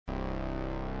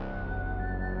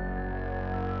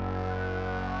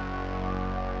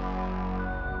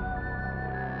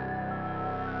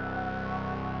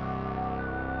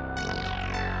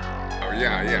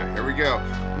Yeah. Here we go.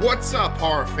 What's up,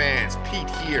 horror fans? Pete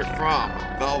here from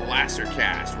the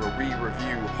Lassercast, where we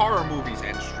review horror movies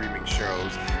and streaming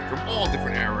shows from all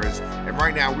different eras. And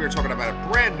right now, we're talking about a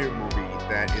brand new movie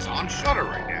that is on Shudder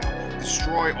right now.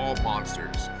 Destroy All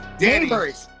Monsters. Danny,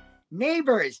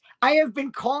 Neighbors. I have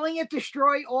been calling it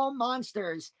Destroy All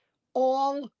Monsters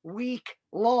all week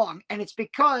long, and it's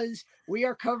because we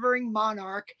are covering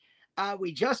Monarch.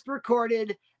 We just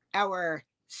recorded our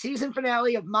season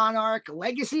finale of Monarch,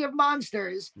 Legacy of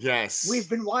Monsters. Yes. We've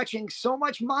been watching so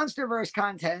much Monsterverse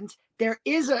content. There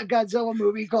is a Godzilla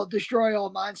movie called Destroy All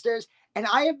Monsters, and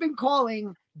I have been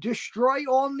calling Destroy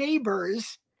All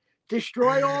Neighbors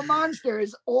Destroy All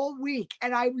Monsters all week,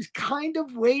 and I was kind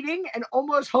of waiting and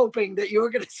almost hoping that you were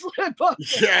going to slip up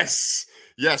there. Yes.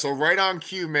 So right on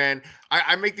cue, man.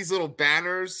 I make these little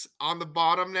banners on the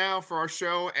bottom now for our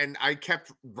show, and I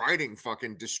kept writing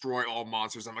fucking Destroy All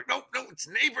Monsters. I'm like, no, it's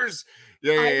Neighbors.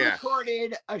 I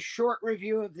recorded a short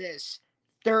review of this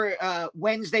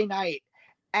Wednesday night,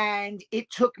 and it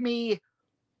took me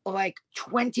like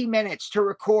 20 minutes to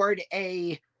record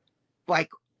a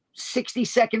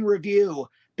 60-second review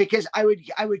because I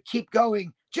would keep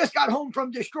going. Just got home from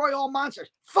Destroy All Monsters.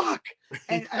 Fuck.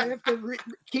 And I have to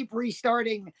keep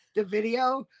restarting the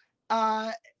video.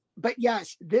 But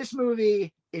yes, this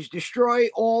movie is Destroy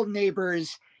All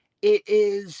Neighbors. It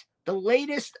is the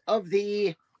latest of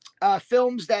the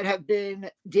films that have been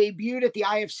debuted at the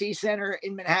IFC Center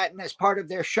in Manhattan as part of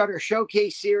their Shudder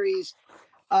Showcase series.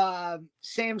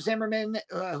 Sam Zimmerman,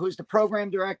 who's the program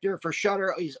director for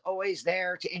Shudder, is always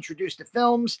there to introduce the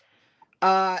films.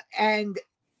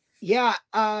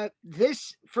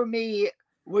 This for me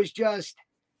was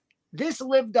this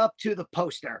lived up to the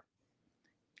poster.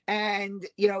 And,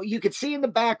 you could see in the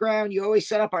background, you always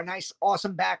set up our nice,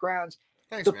 awesome backgrounds.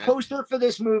 Thanks, man. Poster for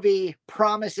this movie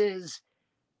promises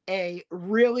a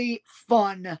really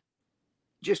fun,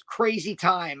 just crazy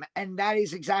time, and that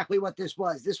is exactly what this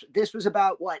was. This was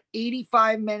about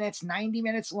 85 minutes, 90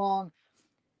 minutes long.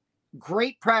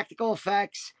 Great practical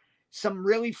effects, some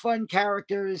really fun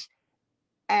characters,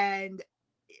 and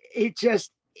it's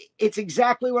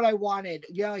exactly what I wanted.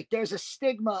 There's a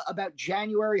stigma about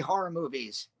January horror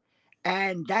movies,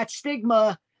 and that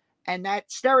stigma and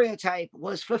that stereotype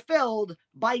was fulfilled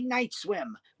by Night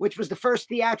Swim, which was the first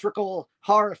theatrical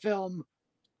horror film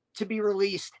to be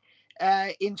released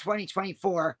in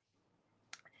 2024.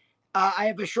 I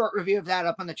have a short review of that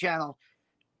up on the channel.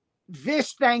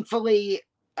 This, thankfully,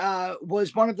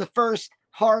 was one of the first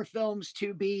horror films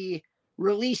to be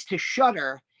released to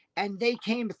Shudder, and they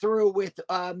came through with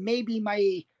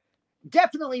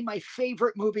definitely my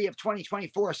favorite movie of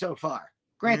 2024 so far.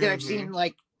 Granted, I've seen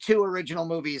 2 original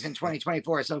movies in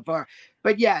 2024 so far,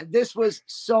 but yeah, this was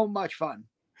so much fun.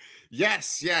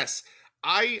 Yes.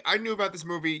 I knew about this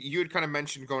movie. You had kind of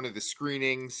mentioned going to the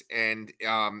screenings, and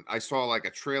I saw a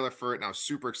trailer for it, and I was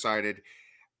super excited.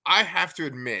 I have to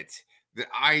admit that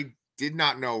I did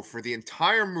not know for the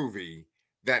entire movie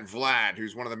that Vlad,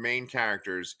 who's one of the main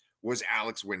characters, was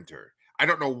Alex Winter. I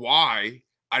don't know why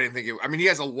I didn't think it. I mean, he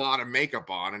has a lot of makeup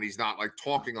on, and he's not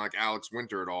talking like Alex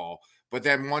Winter at all. But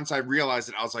then once I realized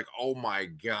it, I was like, oh my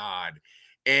God.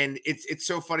 And it's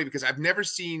so funny because I've never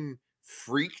seen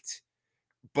Freaked,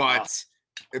 but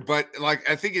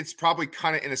I think it's probably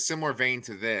kind of in a similar vein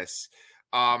to this.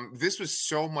 This was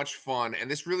so much fun, and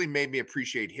this really made me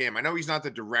appreciate him. I know he's not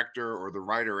the director or the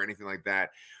writer or anything like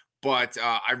that, but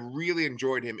I really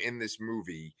enjoyed him in this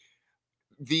movie.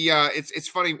 It's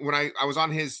funny when I was on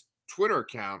his Twitter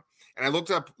account and I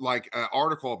looked up an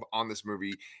article on this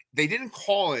movie. They didn't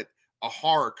call it a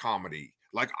horror comedy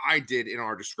like I did in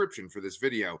our description for this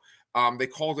video. They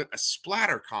called it a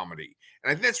splatter comedy,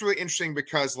 and I think that's really interesting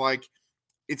because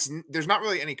there's not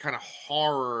really any kind of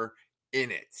horror in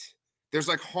it. There's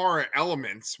horror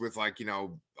elements with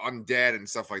undead and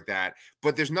stuff like that,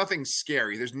 but there's nothing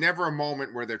scary. There's never a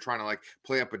moment where they're trying to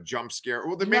play up a jump scare.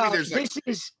 Well, this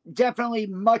is definitely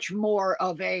much more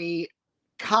of a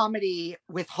comedy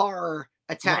with horror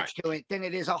attached to it than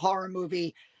it is a horror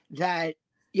movie that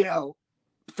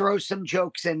throws some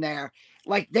jokes in there.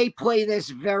 They play this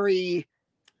very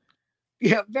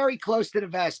close to the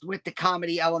vest with the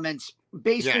comedy elements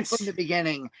basically from the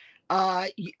beginning.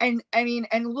 And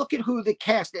look at who the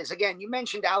cast is. Again, you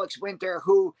mentioned Alex Winter,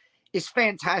 who is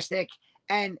fantastic.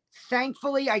 And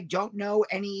thankfully, I don't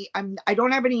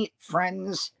have any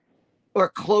friends or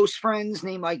close friends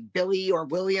named Billy or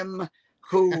William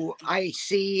who I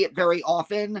see very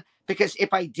often, because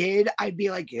if I did, I'd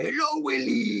be like, hello,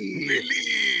 Willie,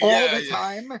 all the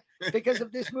time because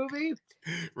of this movie.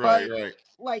 Right.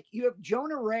 You have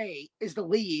Jonah Ray is the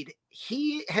lead.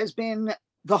 He has been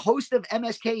the host of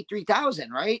MSK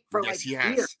 3000, right? For Yes, like he years.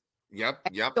 has. Yep,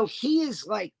 yep. So he is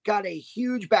like got a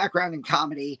huge background in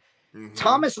comedy. Mhm.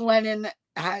 Thomas Lennon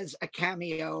has a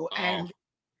cameo, Oh, and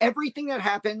everything that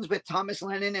happens with Thomas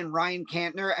Lennon and Ryan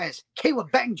Cantner as Caleb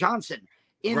Bang Johnson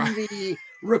right. in the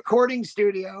recording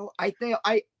studio, I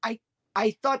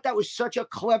thought that was such a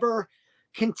clever,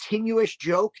 continuous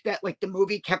joke that like the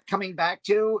movie kept coming back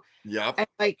to, Yep. and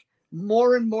like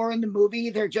more and more in the movie,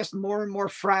 they're just more and more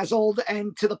frazzled,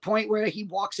 and to the point where he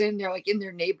walks in, they're like in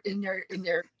their in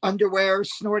their underwear,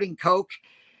 snorting coke.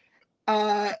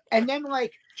 And then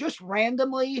like just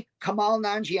randomly, Kamal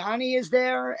Nanjiani is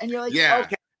there, and you're like, Yeah.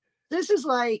 okay, this is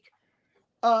like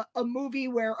a movie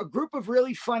where a group of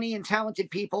really funny and talented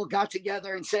people got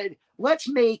together and said, let's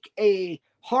make a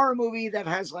horror movie that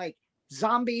has like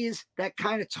zombies that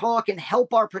kind of talk and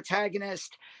help our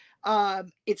protagonist.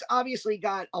 It's obviously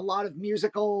got a lot of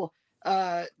musical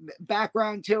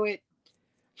background to it.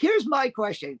 Here's my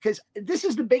question, because this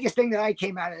is the biggest thing that I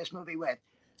came out of this movie with.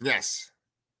 Yes.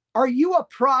 Are you a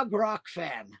prog rock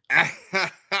fan?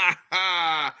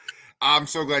 I'm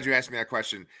so glad you asked me that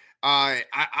question. I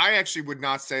actually would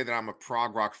not say that I'm a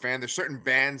prog rock fan. There's certain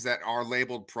bands that are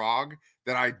labeled prog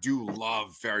that I do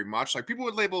love very much. Like people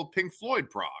would label Pink Floyd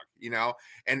prog,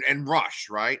 and Rush,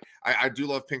 right? I do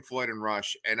love Pink Floyd and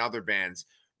Rush and other bands,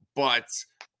 but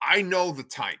I know the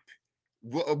type.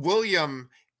 William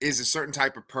is a certain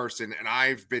type of person, and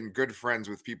I've been good friends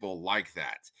with people like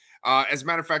that. As a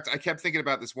matter of fact, I kept thinking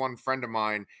about this one friend of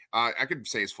mine. I could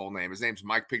say his full name. His name's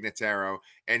Mike Pignataro,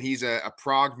 and he's a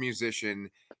prog musician.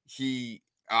 He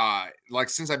like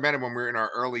since I met him when we were in our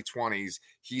early 20s,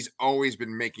 he's always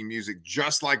been making music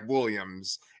just like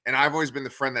Williams, and I've always been the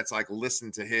friend that's like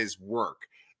listened to his work.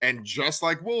 And just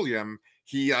like William,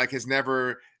 he like has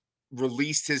never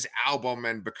released his album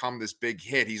and become this big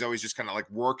hit. He's always just kind of like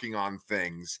working on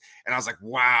things. And I was like,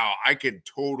 wow, I could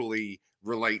totally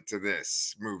relate to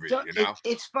this movie, So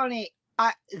it's funny.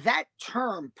 That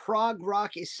term prog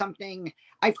rock is something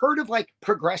I've heard of, like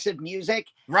progressive music.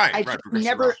 Right, I right, just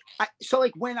progressive rock. never. So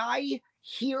like when I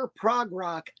hear prog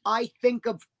rock, I think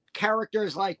of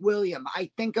characters like William. I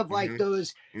think of like Mhm.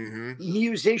 those Mhm.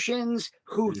 musicians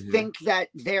who Mhm. think that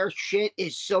their shit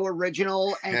is so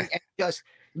original, and just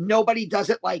nobody does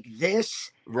it like this.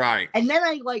 Right. And then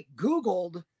I like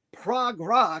Googled prog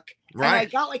rock, and I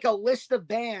Right. got like a list of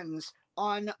bands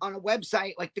on a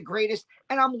website, like the greatest.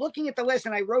 And I'm looking at the list,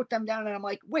 and I wrote them down, and I'm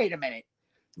like, wait a minute,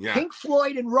 Yeah. Pink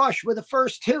Floyd and Rush were the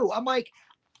first two. I'm like,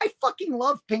 I fucking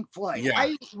love Pink Floyd. Yeah.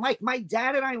 I like my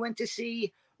dad and I went to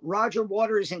see Roger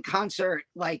Waters in concert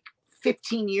like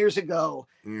 15 years ago,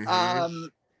 Mhm.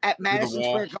 um, at Through the Madison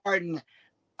wall. Square Garden.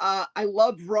 I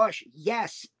love Rush.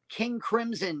 Yes. King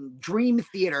Crimson, Dream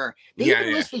Theater. They Yeah, even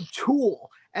yeah. listed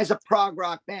Tool as a prog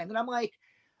rock band. And I'm like,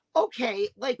 okay,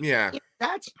 like Yeah. if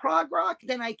that's prog rock,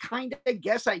 then I kind of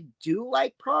guess I do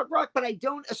like prog rock, but I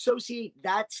don't associate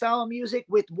that style of music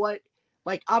with what,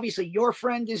 like, obviously your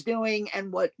friend is doing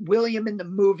and what William in the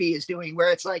movie is doing,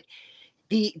 where it's like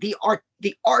the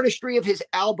artistry of his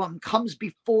album comes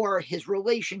before his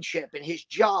relationship and his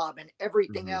job and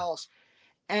everything Mhm. else.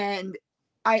 And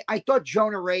I thought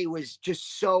Jonah Ray was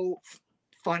just so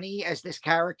funny as this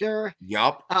character.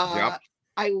 Yup. Uh, Yup.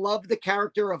 I love the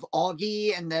character of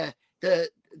Augie and the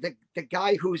the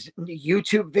guy whose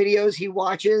YouTube videos he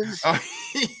watches, Oh,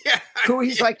 yeah. who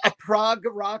he's Yeah. like a prog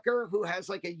rocker who has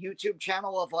like a YouTube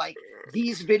channel of like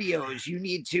these videos you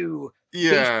need to base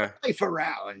Yeah. your life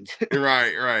around.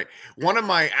 Right, right. One of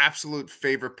my absolute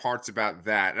favorite parts about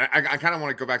that, and I kind of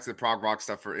want to go back to the prog rock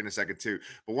stuff for in a second too.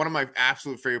 But one of my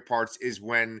absolute favorite parts is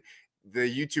when the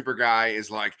YouTuber guy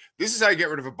is like, "This is how you get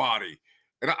rid of a body."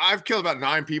 And I've killed about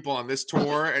 9 people on this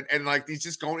tour, and like he's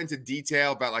just going into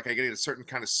detail about like I get a certain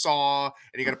kind of saw,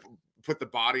 and you got to put the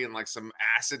body in like some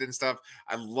acid and stuff.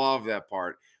 I love that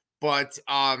part. But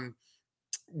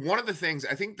one of the things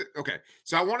I think that okay,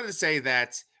 so I wanted to say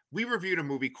that we reviewed a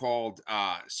movie called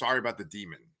Sorry About the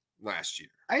Demon last year,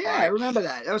 Yeah, I right? remember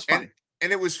that. That was And fun.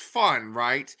 and it was fun,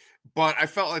 right? But I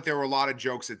felt like there were a lot of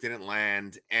jokes that didn't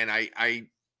land, and I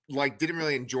like didn't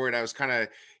really enjoy it. I was kind of,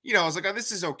 I was like, oh,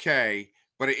 this is okay,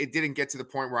 but it didn't get to the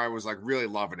point where I was like really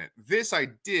loving it. This I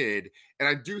did, and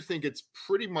I do think it's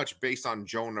pretty much based on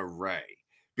Jonah Ray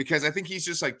because I think he's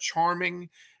just like charming.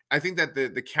 I think that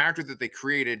the character that they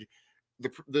created,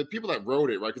 the people that wrote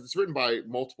it, right? Because it's written by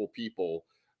multiple people.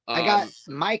 I got Um,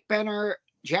 Mike Benner,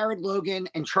 Jared Logan,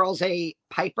 and Charles A.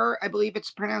 Piper, I believe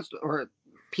it's pronounced, or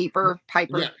Yeah,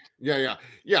 Piper.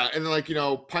 yeah, and then, like,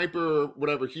 Piper,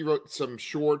 whatever, he wrote some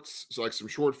shorts, so, like, some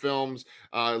short films.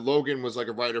 Logan was, like,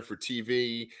 a writer for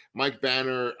TV. Mike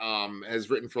Banner, has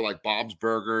written for, like, Bob's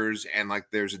Burgers, and, like,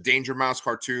 there's a Danger Mouse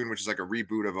cartoon, which is, like, a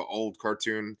reboot of an old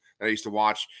cartoon that I used to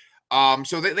watch.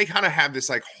 So they kinda have this,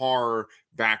 like, horror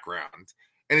background,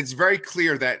 and it's very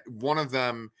clear that one of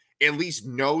them at least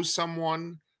knows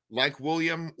someone like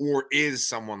William or is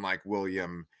someone like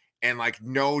William, and like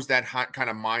knows that kind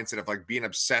of mindset of like being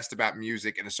obsessed about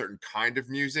music and a certain kind of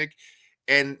music.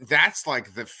 And that's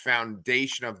like the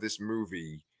foundation of this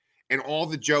movie. And all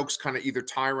the jokes kind of either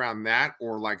tie around that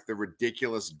or like the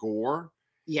ridiculous gore.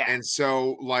 Yeah. And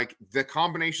so, like, the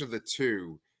combination of the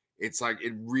two, it's like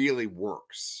it really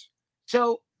works.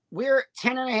 So we're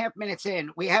 10 and a half minutes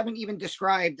in. We haven't even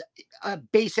described a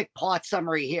basic plot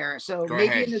summary here. So Go maybe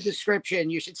in ahead. the description,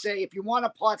 you should say, if you want a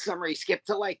plot summary, skip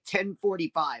to like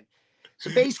 10:45.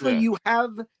 So basically, Yeah. you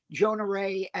have Jonah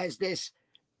Ray as this,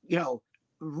 you know,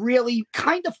 really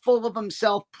kind of full of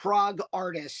himself prog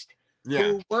artist Yeah.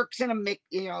 who works in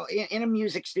in a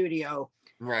music studio,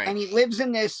 Right. and he lives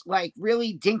in this like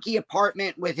really dinky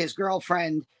apartment with his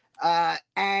girlfriend,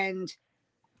 and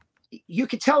you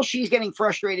could tell she's getting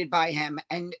frustrated by him,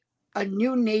 and a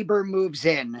new neighbor moves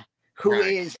in who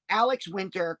Right. is Alex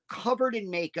Winter, covered in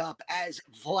makeup as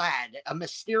Vlad, a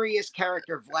mysterious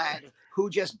character, Vlad, who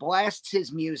just blasts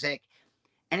his music,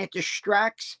 and it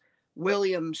distracts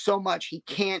William so much he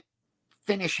can't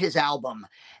finish his album.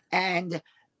 And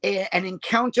an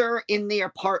encounter in the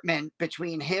apartment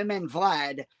between him and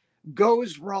Vlad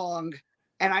goes wrong.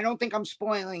 And I don't think I'm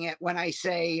spoiling it when I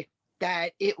say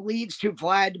that it leads to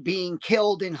Vlad being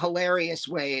killed in hilarious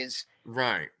ways.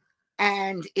 Right.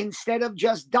 And instead of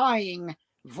just dying,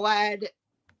 Vlad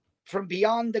from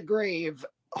beyond the grave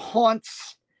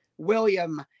haunts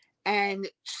William and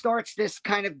starts this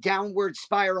kind of downward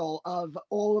spiral of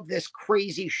all of this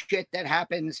crazy shit that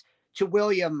happens to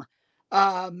William,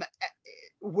 um,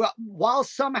 while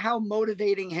somehow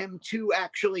motivating him to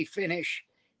actually finish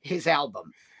his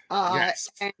album. Yes.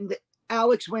 And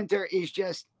Alex Winter is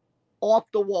just off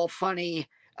the wall funny.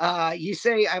 You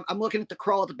say, I'm looking at the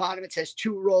crawl at the bottom. It says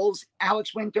two roles.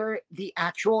 Alex Winter, the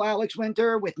actual Alex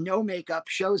Winter with no makeup,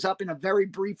 shows up in a very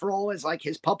brief role as like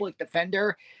his public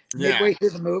defender Yeah. midway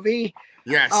through the movie.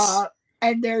 Yes. Uh,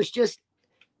 and there's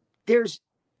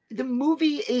the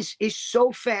movie is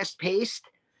so fast paced,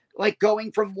 like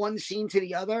going from one scene to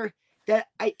the other, that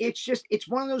it's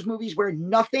one of those movies where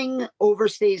nothing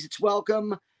overstays its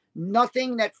welcome,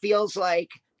 nothing that feels like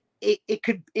it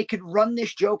could run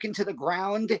this joke into the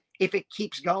ground if it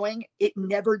keeps going. It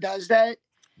never does that,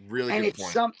 Really and good it's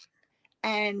point. some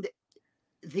and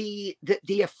the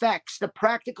effects, the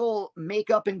practical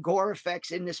makeup and gore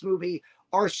effects in this movie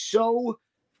are so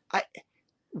I,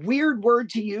 weird word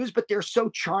to use, but they're so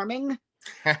charming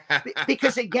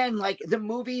because again, like the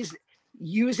movies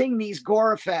using these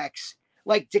gore effects,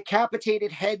 like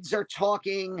decapitated heads are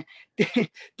talking.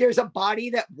 There's a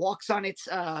body that walks on its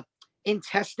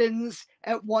intestines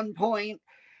at one point.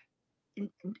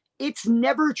 It's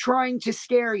never trying to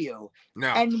scare you, No.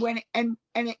 and when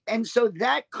and so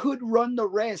that could run the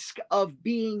risk of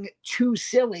being too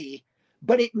silly,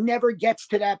 but it never gets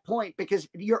to that point because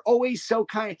you're always so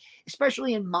kind of,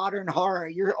 especially in modern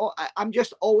horror, I'm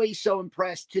just always so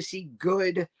impressed to see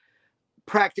good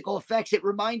practical effects. It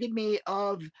reminded me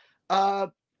of uh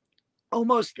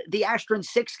almost the Astron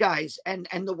Six guys and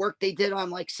the work they did on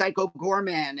like Psycho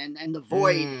Gorman and the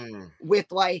Void, Mm. with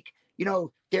like,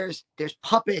 there's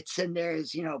puppets and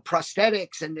there's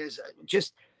prosthetics and there's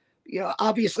just,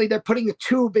 obviously they're putting a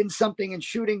tube in something and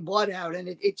shooting blood out, and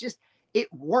it just, it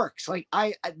works. Like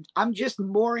I'm just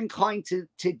more inclined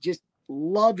to just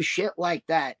love shit like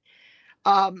that.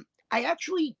 I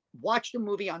actually watched a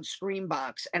movie on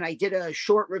Screambox, and I did a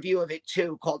short review of it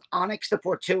too, called Onyx the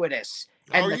Fortuitous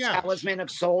Oh, and the yeah. Talisman of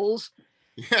Souls.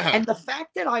 Yeah. And the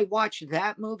fact that I watched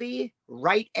that movie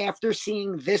right after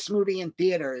seeing this movie in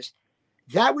theaters,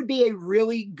 that would be a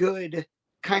really good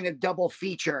kind of double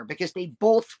feature because they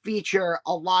both feature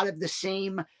a lot of the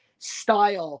same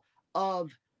style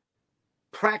of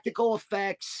practical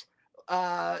effects,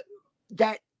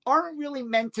 that aren't really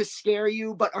meant to scare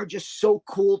you, but are just so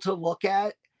cool to look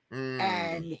at. Mm.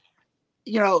 And,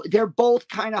 they're both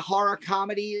kind of horror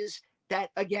comedies that,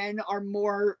 again, are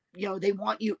more, they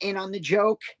want you in on the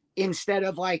joke instead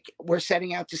of like, we're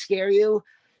setting out to scare you.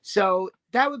 So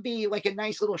that would be like a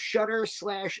nice little Shudder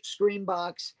 /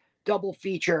 Screambox double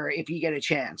feature if you get a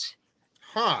chance.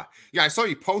 Huh. Yeah, I saw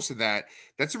you posted that.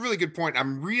 That's a really good point.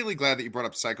 I'm really glad that you brought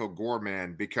up Psycho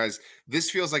Goreman because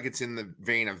this feels like it's in the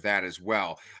vein of that as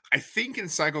well. I think in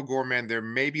Psycho Goreman there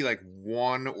may be like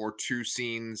one or two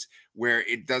scenes where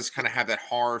it does kind of have that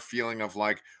horror feeling of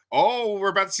like, oh, we're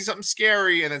about to see something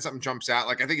scary, and then something jumps out.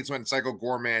 Like I think it's when Psycho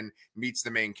Goreman meets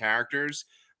the main characters.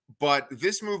 But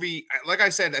this movie, like I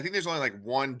said, I think there's only like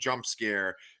one jump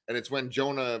scare, and it's when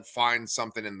Jonah finds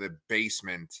something in the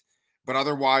basement, but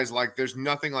otherwise, like, there's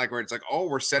nothing like where it's like, oh,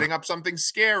 we're setting up something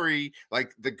scary.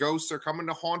 Like the ghosts are coming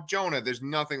to haunt Jonah. There's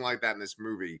nothing like that in this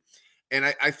movie. And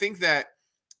I think that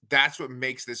that's what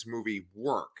makes this movie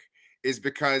work, is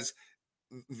because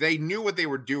they knew what they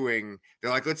were doing. They're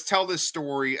like, let's tell this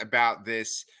story about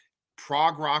this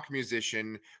prog rock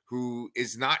musician who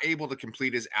is not able to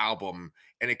complete his album,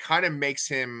 and it kind of makes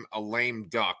him a lame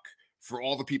duck for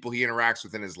all the people he interacts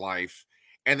with in his life.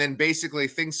 And then basically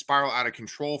things spiral out of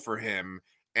control for him.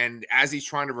 And as he's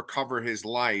trying to recover his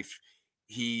life,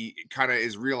 he kind of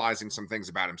is realizing some things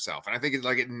about himself. And I think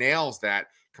it nails that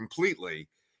completely.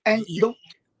 And You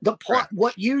the part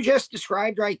what you just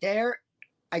described right there,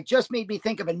 I just made me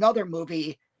think of another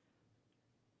movie,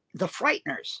 The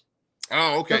Frighteners.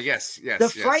 Oh, okay. The Yes, The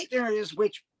yes, yes. Frighteners,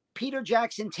 which Peter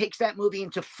Jackson takes that movie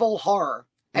into full horror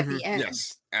at the end.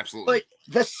 Yes, absolutely.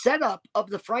 But the setup of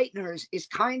The Frighteners is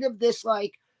kind of this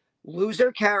like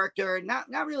loser character, not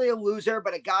really a loser,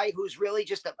 but a guy who's really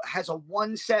just has a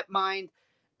one set mind,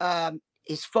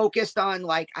 is focused on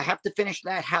like, I have to finish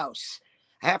that house.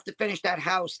 I have to finish that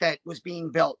house that was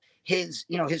being built. His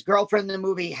girlfriend in the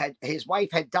movie his wife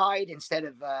had died instead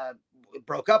of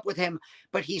broke up with him,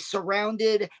 but he's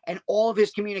surrounded and all of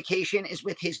his communication is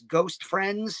with his ghost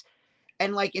friends.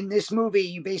 And like in this movie,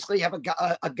 you basically have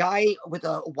a guy with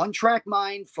a one track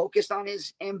mind focused on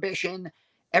his ambition.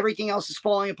 Everything else is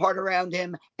falling apart around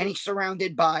him, and he's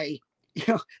surrounded by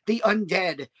the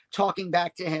undead talking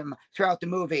back to him throughout the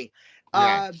movie.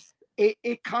 Yeah. Uh,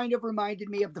 it kind of reminded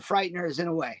me of The Frighteners in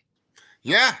a way.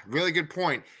 Yeah, really good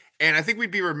point. And I think we'd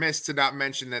be remiss to not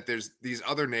mention that there's these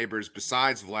other neighbors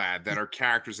besides Vlad that are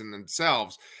characters in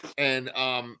themselves. And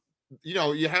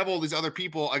you have all these other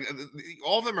people, like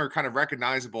all of them are kind of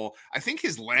recognizable. I think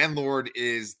his landlord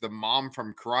is the mom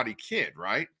from Karate Kid,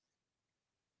 right?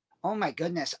 Oh my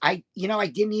goodness. I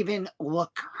didn't even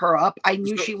look her up. I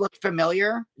knew So she looked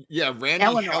familiar. yeah, Randy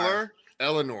Eleanor. Heller.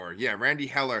 Eleanor, yeah, Randy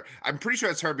Heller. I'm pretty sure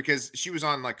it's her because she was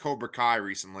on like Cobra Kai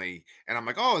recently, and I'm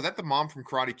like, oh, is that the mom from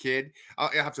Karate Kid? I'll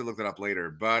have to look that up later.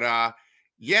 But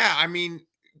yeah, I mean,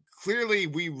 clearly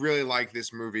we really like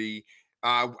this movie.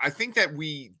 I think that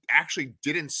we actually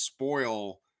didn't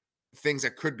spoil things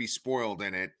that could be spoiled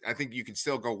in it. I think you can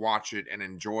still go watch it and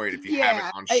enjoy it if you have it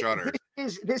Yeah, on Shudder.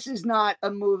 this is not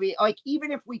a movie. Like,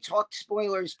 even if we talked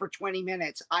spoilers for 20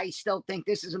 minutes, I still think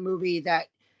this is a movie that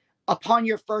upon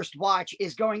your first watch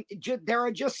is going there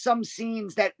are just some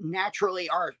scenes that naturally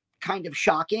are kind of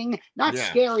shocking, not Yeah.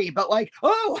 scary, but like,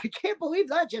 oh, I can't believe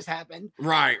that just happened.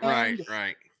 Right, right, And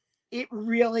right. it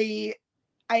really,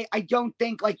 I don't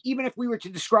think, like, even if we were to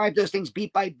describe those things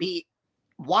beat by beat,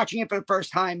 watching it for the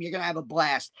first time, you're gonna have a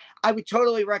blast. I would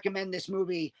totally recommend this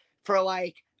movie for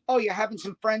like, oh, you're having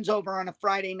some friends over on a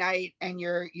Friday night and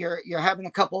you're having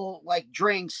a couple like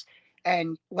drinks,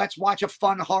 and let's watch a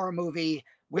fun horror movie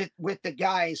with the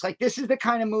guys. Like, this is the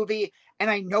kind of movie, and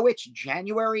I know it's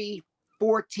January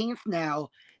 14th now.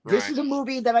 This Right. is a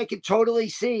movie that I could totally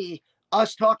see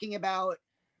us talking about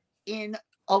in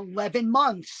 11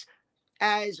 months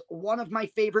as one of my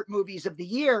favorite movies of the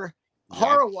year, Yep.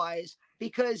 horror wise,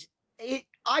 because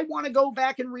I want to go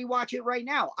back and rewatch it right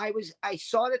now. I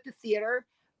saw it at the theater.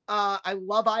 I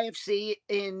love IFC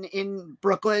in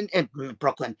Brooklyn.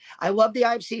 Brooklyn. I love the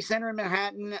IFC Center in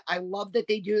Manhattan. I love that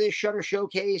they do this Shutter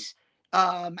Showcase.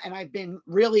 And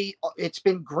it's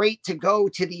been great to go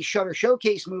to these Shutter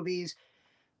Showcase movies.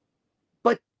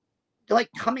 But like,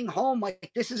 coming home,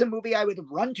 like, this is a movie I would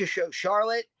run to show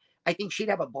Charlotte. I think she'd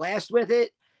have a blast with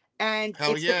it. And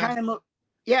Hell it's the yeah. kind of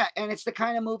yeah, and it's the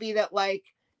kind of movie that, like,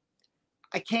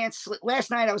 I can't sleep.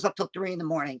 Last night I was up till 3 in the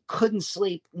morning, couldn't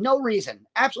sleep, no reason,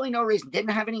 absolutely no reason.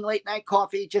 Didn't have any late night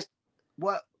coffee, just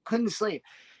what couldn't sleep,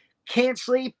 can't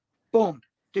sleep. Boom,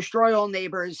 Destroy All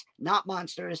Neighbors, Not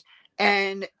Monsters,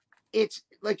 and it's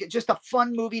like just a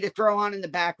fun movie to throw on in the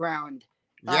background.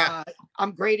 Yeah. Uh,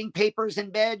 I'm grading papers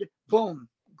in bed. Boom,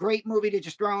 great movie to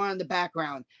just throw on in the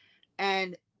background.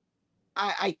 And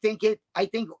I think the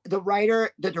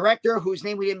director, whose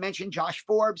name we didn't mention, Josh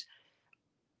Forbes,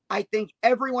 I think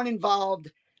everyone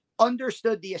involved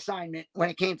understood the assignment when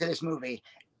it came to this movie.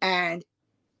 And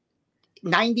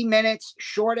 90 minutes,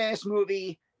 short ass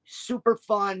movie, super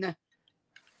fun.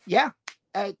 Yeah.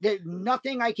 There's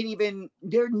nothing I can even.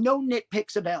 There are no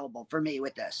nitpicks available for me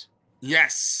with this.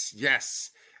 Yes,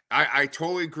 yes. I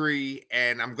totally agree,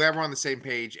 and I'm glad we're on the same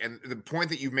page. And the point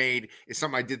that you made is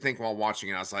something I did think while watching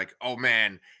it. I was like, oh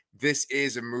man, this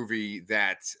is a movie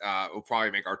that will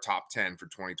probably make our top 10 for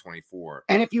 2024.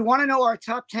 And if you want to know our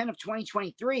top 10 of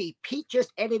 2023, Pete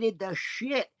just edited the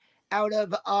shit out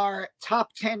of our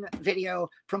top 10 video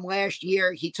from last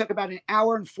year. He took about an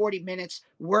hour and 40 minutes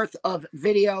worth of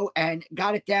video and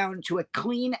got it down to a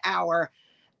clean hour,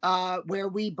 where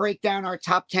we break down our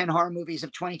top 10 horror movies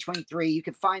of 2023. You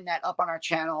can find that up on our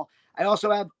channel. I also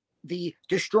have the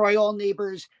Destroy All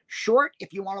Neighbors short.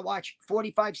 If you want to watch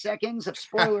 45 seconds of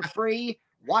spoiler free,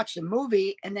 watch the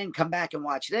movie and then come back and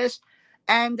watch this.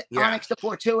 And Yeah, Onyx the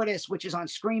Fortuitous, which is on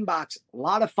Screenbox. A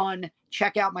lot of fun.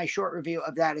 Check out my short review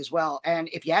of that as well. And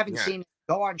if you haven't yeah, seen it,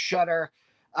 go on Shudder.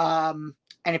 And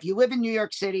if you live in New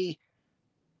York City,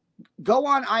 go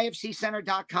on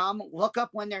ifccenter.com, look up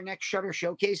when their next Shudder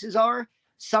showcases are.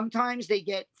 Sometimes they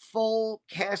get full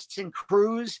casts and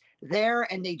crews there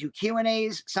and they do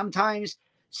Q&As. Sometimes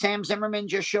Sam Zimmerman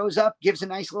just shows up, gives a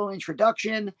nice little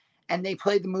introduction, and they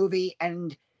play the movie.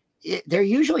 And they're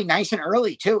usually nice and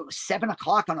early too. It was 7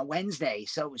 o'clock on a Wednesday,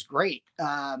 so it was great.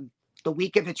 The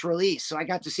week of its release. So I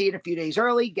got to see it a few days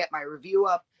early, get my review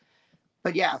up.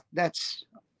 But yeah, that's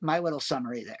my little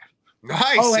summary there. Oh,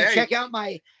 nice. and Hey, check out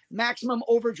my Maximum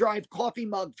Overdrive coffee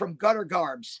mug from Gutter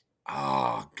Garbs.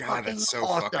 oh god, Fucking that's so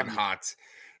fucking awesome. hot.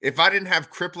 If I didn't have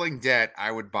crippling debt,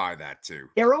 I would buy that too.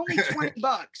 They're only 20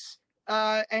 bucks.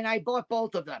 And I bought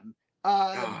both of them. Um,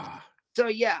 Ah, so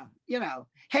yeah,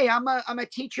 hey, I'm a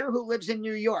teacher who lives in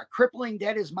New York. Crippling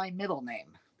Dead is my middle name.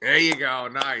 there you go.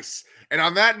 Nice. And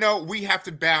on that note, we have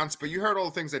to bounce, but you heard all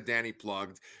the things that Danny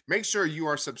plugged. Make sure you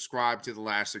are subscribed to the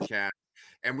Lasser Cast,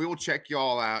 and we will check you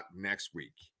all out next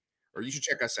week. Or you should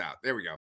check us out. There we go.